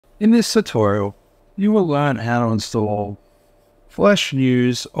In this tutorial, you will learn how to install Flash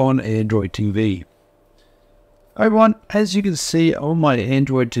News on Android TV. Hi everyone, as you can see on my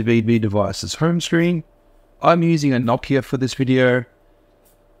Android TV device's home screen, I'm using a Nokia for this video,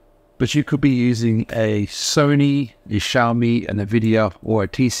 but you could be using a Sony, a Xiaomi, an Nvidia, or a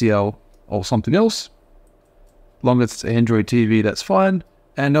TCL, or something else. As long as it's Android TV, that's fine,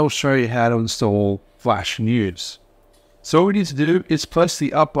 and I'll show you how to install Flash News. So all we need to do is press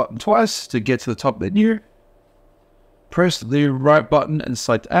the up button twice to get to the top menu. Press the right button and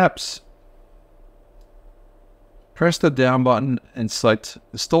select apps. Press the down button and select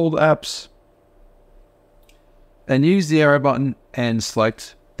installed apps. And use the arrow button and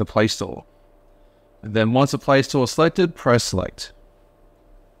select the Play Store. And then once the Play Store is selected, press select.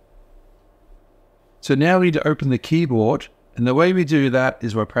 So now we need to open the keyboard, and the way we do that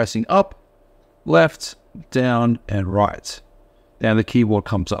is by pressing up, left, down, and right. Now the keyboard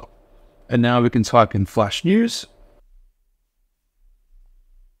comes up. And now we can type in Flash News.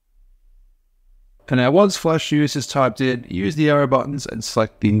 And now once Flash News is typed in, use the arrow buttons and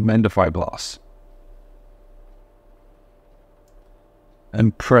select the Magnify glass.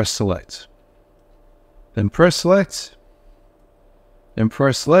 And press select. Then press select. Then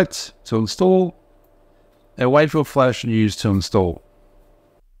press select to install. And wait for Flash News to install.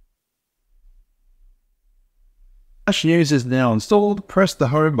 Flash News is now installed. Press the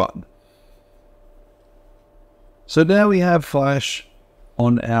home button. So now we have Flash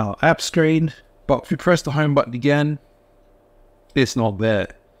on our app screen, but if we press the home button again, it's not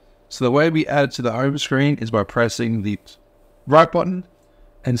there. So the way we add it to the home screen is by pressing the right button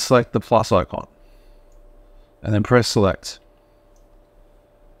and select the plus icon. And then press select.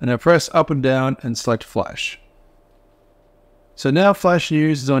 And then press up and down and select Flash. So now Flash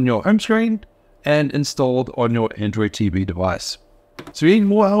News is on your home screen and installed on your Android TV device. So if you need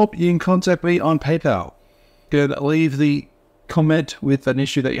more help, you can contact me on PayPal. You can leave the comment with an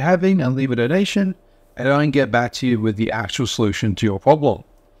issue that you're having and leave a donation, and I can get back to you with the actual solution to your problem.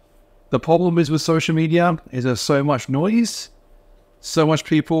 The problem is with social media is there's so much noise, so much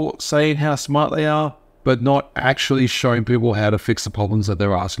people saying how smart they are, but not actually showing people how to fix the problems that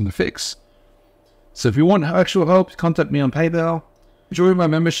they're asking to fix. So if you want actual help, contact me on PayPal. Join my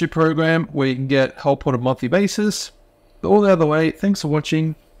membership program where you can get help on a monthly basis. But all the other way, thanks for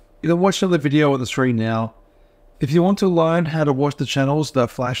watching. You can watch another video on the screen now. If you want to learn how to watch the channels that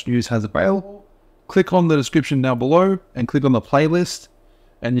Flash News has available, click on the description down below and click on the playlist.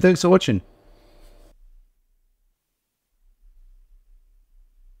 And thanks for watching.